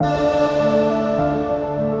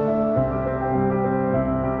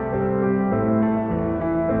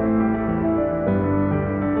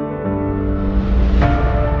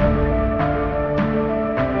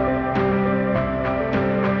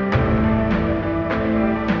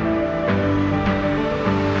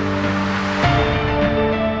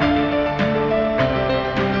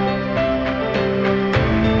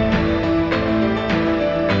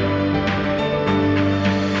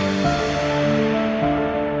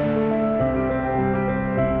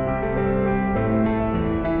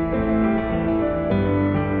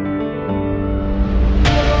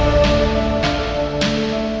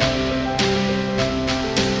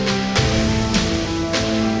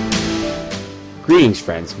Greetings,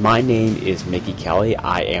 friends. My name is Mickey Kelly.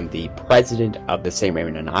 I am the president of the St.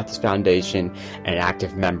 Raymond Nonatus Foundation and an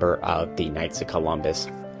active member of the Knights of Columbus.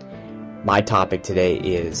 My topic today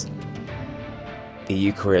is the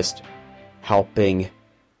Eucharist helping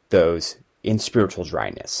those in spiritual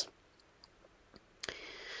dryness.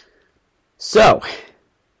 So,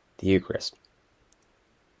 the Eucharist.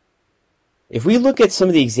 If we look at some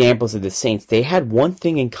of the examples of the saints, they had one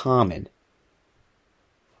thing in common.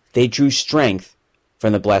 They drew strength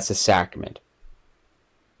from the Blessed Sacrament.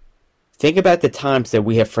 Think about the times that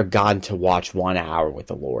we have forgotten to watch 1 hour with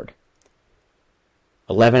the Lord.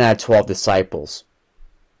 11 out of 12 disciples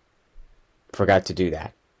forgot to do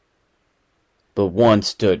that. But one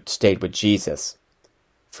stayed with Jesus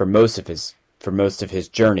for most of his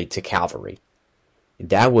journey to Calvary. And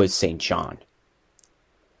that was St. John.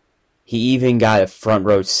 He even got a front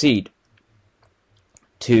row seat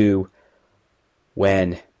to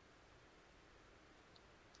when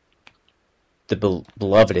the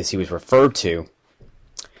beloved, as he was referred to,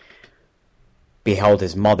 beheld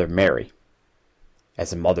his mother Mary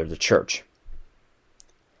as a mother of the church.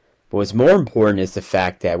 But what's more important is the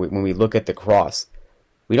fact that when we look at the cross,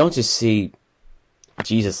 we don't just see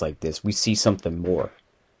Jesus like this, we see something more.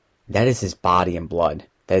 That is his body and blood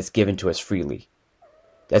that is given to us freely.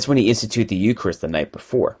 That's when he instituted the Eucharist the night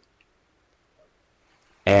before.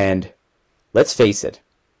 And let's face it,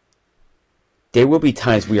 there will be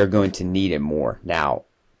times we are going to need it more. Now,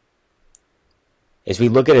 as we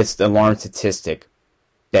look at its alarming statistic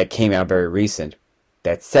that came out very recent,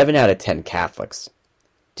 that 7 out of 10 Catholics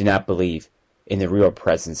do not believe in the real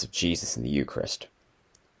presence of Jesus in the Eucharist.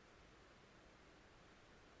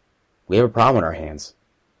 We have a problem on our hands,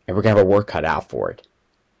 and we're going to have our work cut out for it.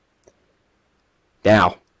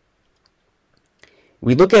 Now,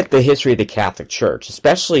 we look at the history of the Catholic Church,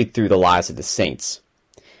 especially through the lives of the saints.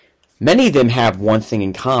 Many of them have one thing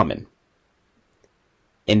in common,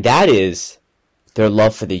 and that is their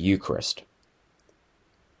love for the Eucharist.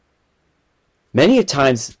 Many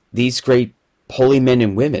times, these great holy men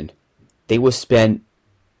and women, they will spend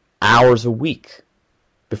hours a week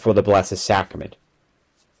before the Blessed Sacrament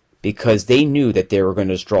because they knew that they were going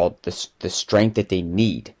to draw the strength that they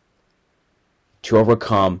need to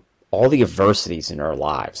overcome all the adversities in our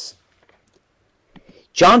lives.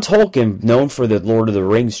 John Tolkien, known for the Lord of the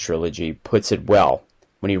Rings trilogy, puts it well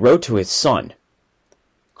when he wrote to his son,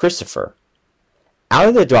 Christopher, "Out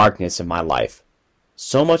of the darkness of my life,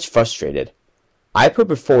 so much frustrated, I put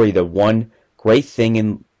before you the one great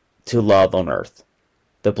thing to love on earth,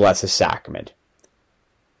 the Blessed Sacrament.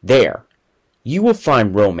 There, you will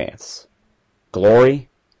find romance, glory,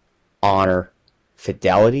 honor,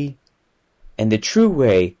 fidelity, and the true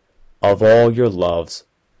way of all your loves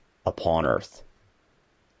upon earth."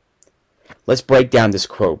 Let's break down this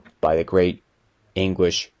quote by the great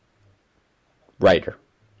English writer.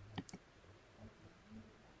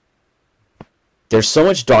 There's so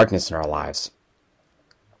much darkness in our lives.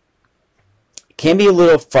 It can be a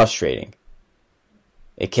little frustrating.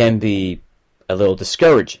 It can be a little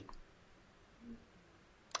discouraging.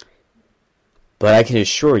 But I can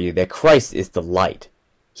assure you that Christ is the light.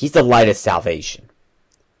 He's the light of salvation.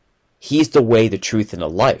 He's the way, the truth, and the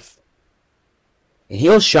life. And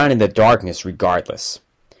he'll shine in the darkness regardless.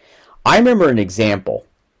 I remember an example.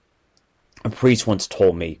 A priest once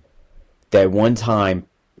told me that one time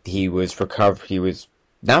he was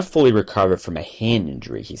not fully recovered from a hand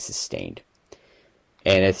injury he sustained.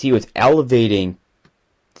 And as he was elevating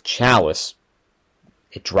the chalice,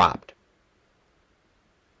 it dropped.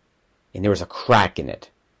 And there was a crack in it.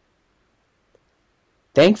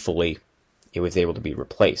 Thankfully, it was able to be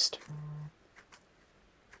replaced.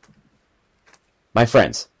 My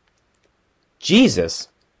friends, Jesus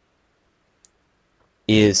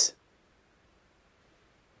is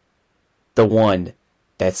the one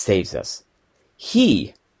that saves us.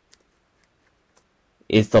 He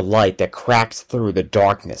is the light that cracks through the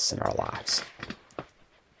darkness in our lives.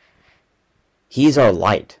 He's our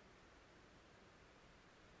light.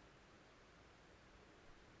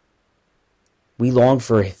 We long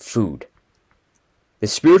for food, the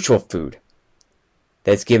spiritual food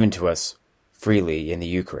that's given to us freely in the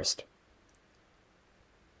Eucharist.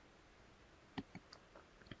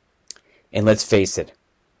 And let's face it,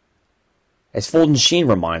 as Fulton Sheen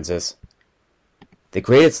reminds us, the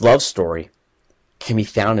greatest love story can be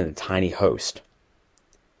found in the tiny host.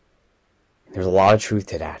 And there's a lot of truth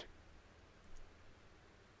to that.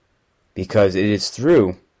 Because it is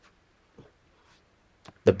through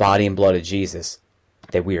the body and blood of Jesus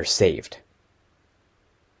that we are saved.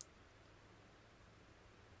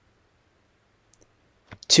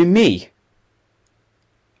 To me,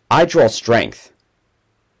 I draw strength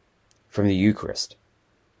from the Eucharist,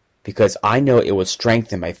 because I know it will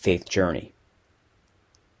strengthen my faith journey.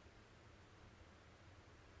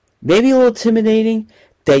 Maybe a little intimidating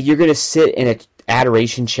that you're going to sit in an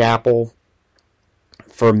adoration chapel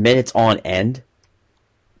for minutes on end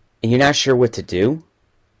and you're not sure what to do.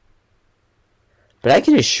 But I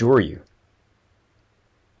can assure you,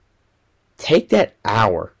 take that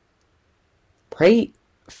hour, pray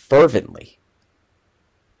fervently,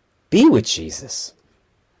 be with Jesus.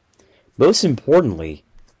 Most importantly,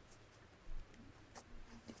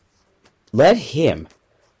 let Him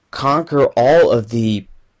conquer all of the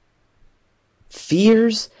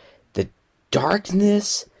fears, the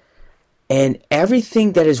darkness, and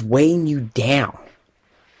everything that is weighing you down.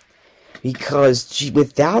 Because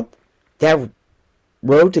without that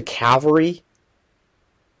road to Calvary,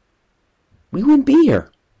 we wouldn't be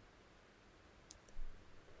here.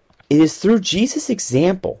 It is through Jesus'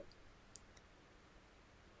 example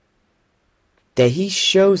that He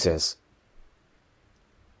shows us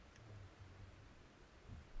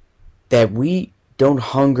that we don't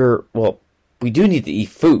hunger. Well, we do need to eat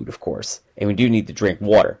food, of course, and we do need to drink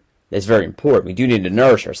water. That's very important. We do need to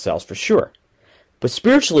nourish ourselves for sure. But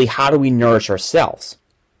spiritually, how do we nourish ourselves?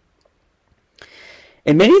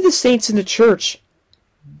 And many of the saints in the church,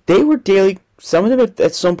 they were daily, some of them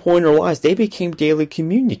at some point in their lives, they became daily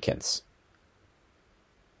communicants.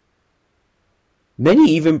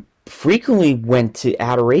 Many even frequently went to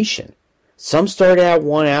adoration. Some started out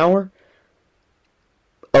 1 hour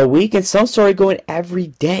a week, and some started going every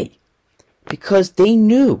day, because they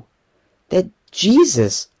knew that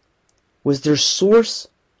Jesus was their source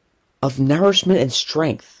of nourishment and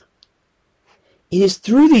strength. It is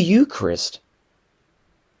through the Eucharist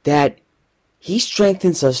that He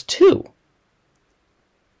strengthens us too.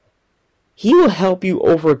 He will help you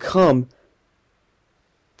overcome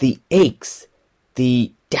the aches,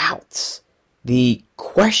 the doubts, the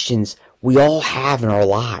questions we all have in our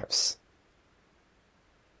lives.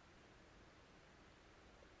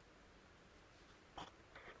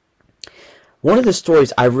 One of the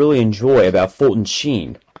stories I really enjoy about Fulton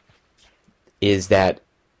Sheen is that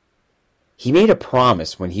he made a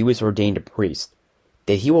promise when he was ordained a priest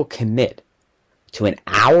that he will commit to an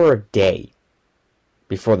hour a day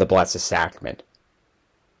before the Blessed Sacrament.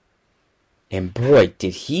 And boy,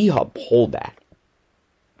 did he uphold that.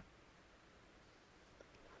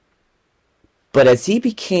 But as he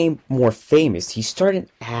became more famous, he started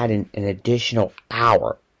adding an additional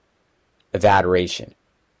hour of adoration.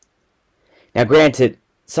 Now granted,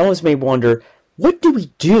 some of us may wonder, what do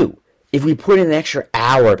we do if we put in an extra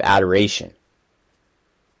hour of adoration?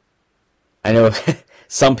 I know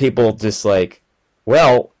some people just like,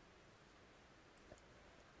 well,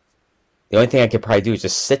 the only thing I could probably do is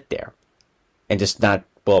just sit there and just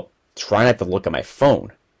try not to look at my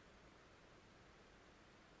phone.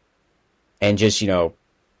 And just,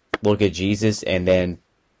 look at Jesus and then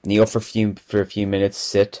kneel for a few minutes,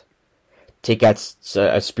 sit, take out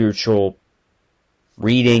a spiritual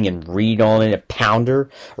reading and read on it, a pounder,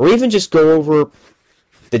 or even just go over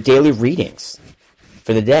the daily readings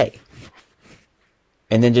for the day.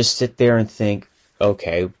 And then just sit there and think,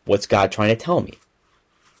 okay, what's God trying to tell me?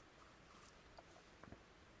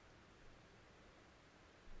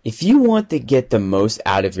 If you want to get the most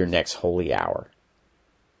out of your next holy hour,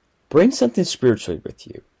 bring something spiritually with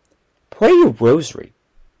you. Pray your rosary.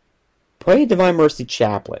 Pray a Divine Mercy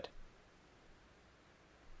Chaplet.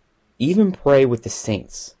 Even pray with the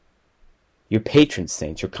saints, your patron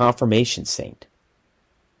saints, your confirmation saint,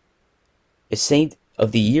 a saint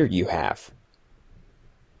of the year you have.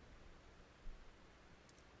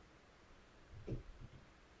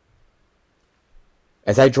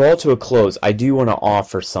 As I draw to a close, I do want to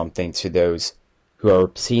offer something to those who are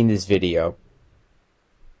seeing this video.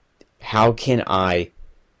 How can I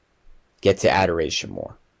get to adoration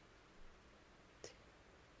more?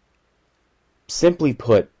 Simply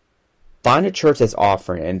put, find a church that's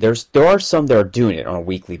offering it, and there are some that are doing it on a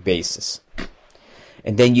weekly basis.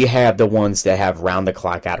 And then you have the ones that have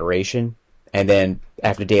round-the-clock adoration, and then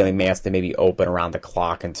after daily mass, they may be open around the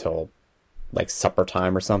clock until like supper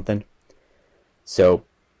time or something. So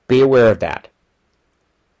be aware of that.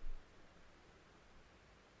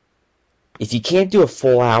 If you can't do a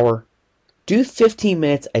full hour, do 15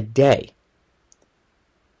 minutes a day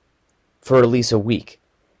for at least a week.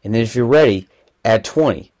 And then if you're ready, add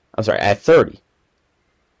 30.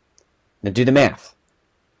 Now do the math.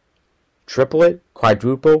 Triple it,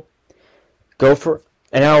 quadruple, go for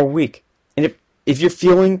an hour a week. And if you're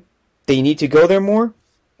feeling that you need to go there more,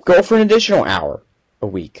 go for an additional hour a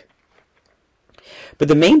week. But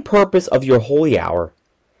the main purpose of your holy hour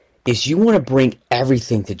is you want to bring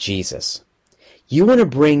everything to Jesus. You want to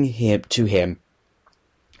bring to him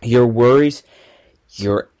your worries,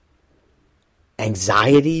 your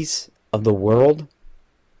anxieties of the world,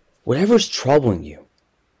 whatever's troubling you.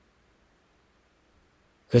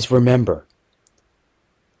 Because remember,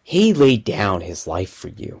 he laid down his life for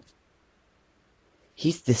you.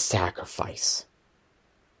 He's the sacrifice.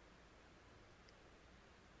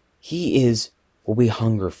 He is what we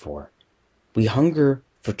hunger for. We hunger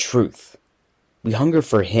for truth. We hunger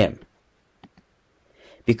for him.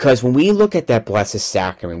 Because when we look at that blessed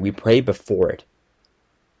sacrament, we pray before it.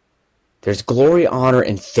 There's glory, honor,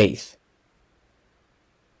 and faith.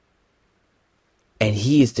 And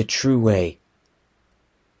he is the true way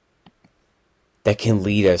that can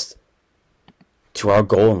lead us to our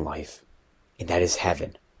goal in life, and that is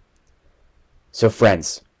heaven. So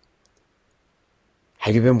friends,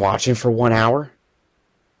 have you been watching for 1 hour?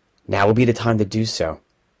 Now will be the time to do so.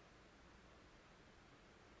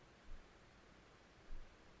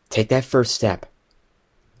 Take that first step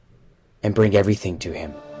and bring everything to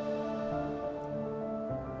him.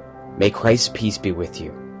 May Christ's peace be with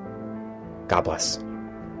you. God bless.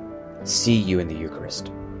 See you in the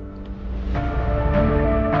Eucharist.